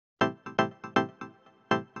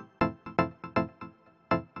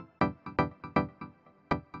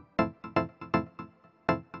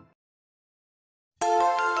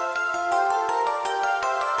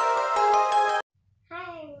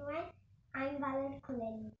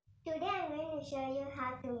Today I'm going to show you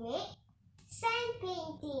how to make sand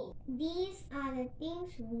painting. These are the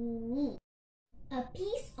things we need. A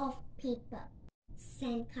piece of paper,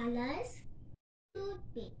 sand colors,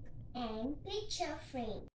 toothpick, and picture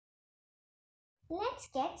frame. Let's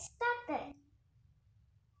get started.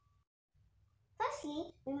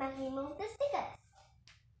 Firstly, we must remove the stickers.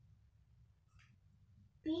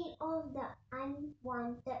 Peel off the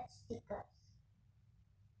unwanted stickers.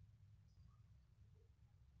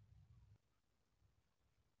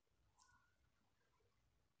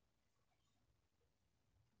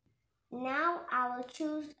 Now I will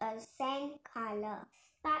choose a sand color.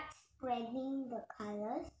 Start spreading the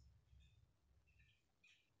colors.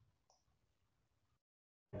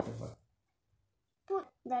 Put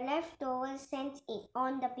the leftover sands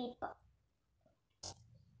on the paper.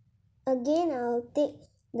 Again, I will take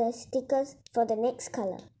the stickers for the next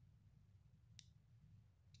color.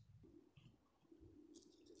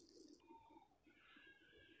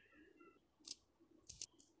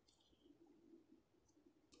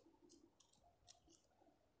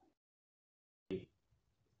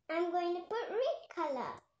 I'm going to put red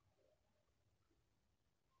color.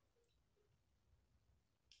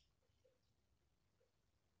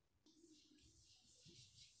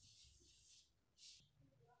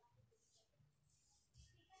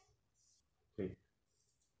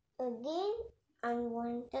 Again,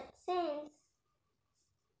 unwanted sands.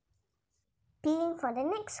 Peeling for the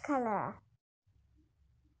next color.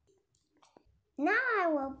 Now I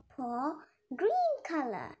will pour green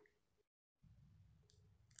color.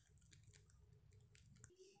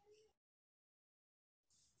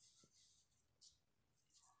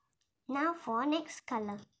 Now for next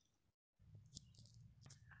color.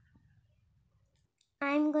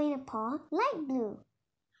 I'm going to pour light blue.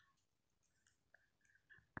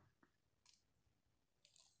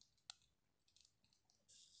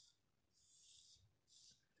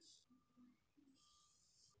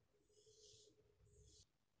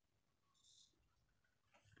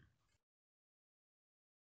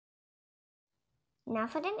 Now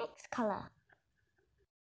for the next color.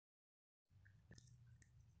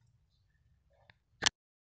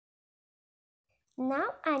 Now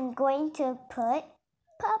I'm going to put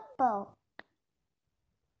purple.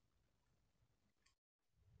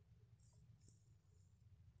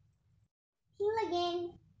 Peel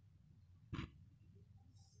again.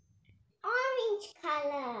 Orange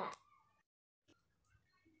color.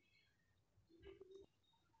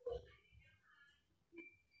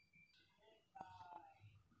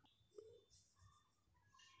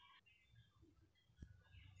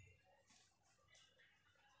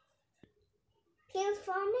 Peel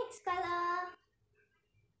for next color.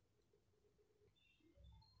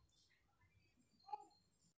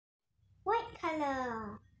 White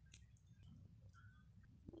color.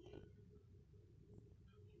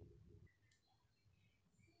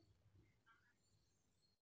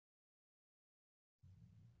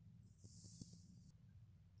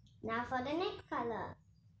 Now for the next color.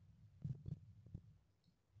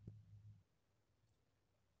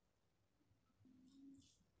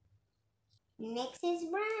 Next is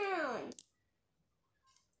brown.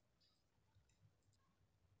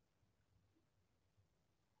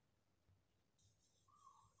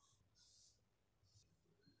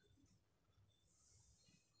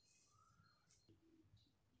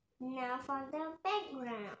 Now for the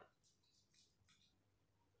background.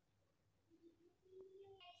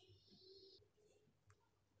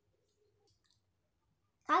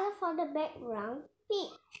 Color for the background,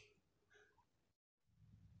 peach.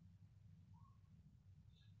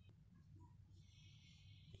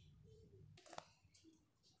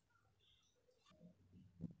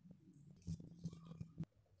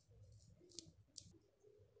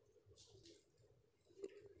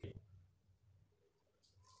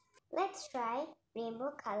 Let's try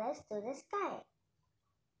rainbow colors to the sky.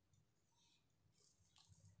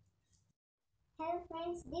 Hello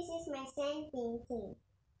friends, this is my sand painting.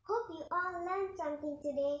 Hope you all learned something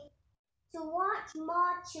today. To watch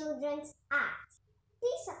more children's art,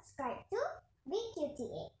 please subscribe to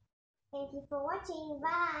VQTA. Thank you for watching.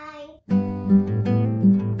 Bye!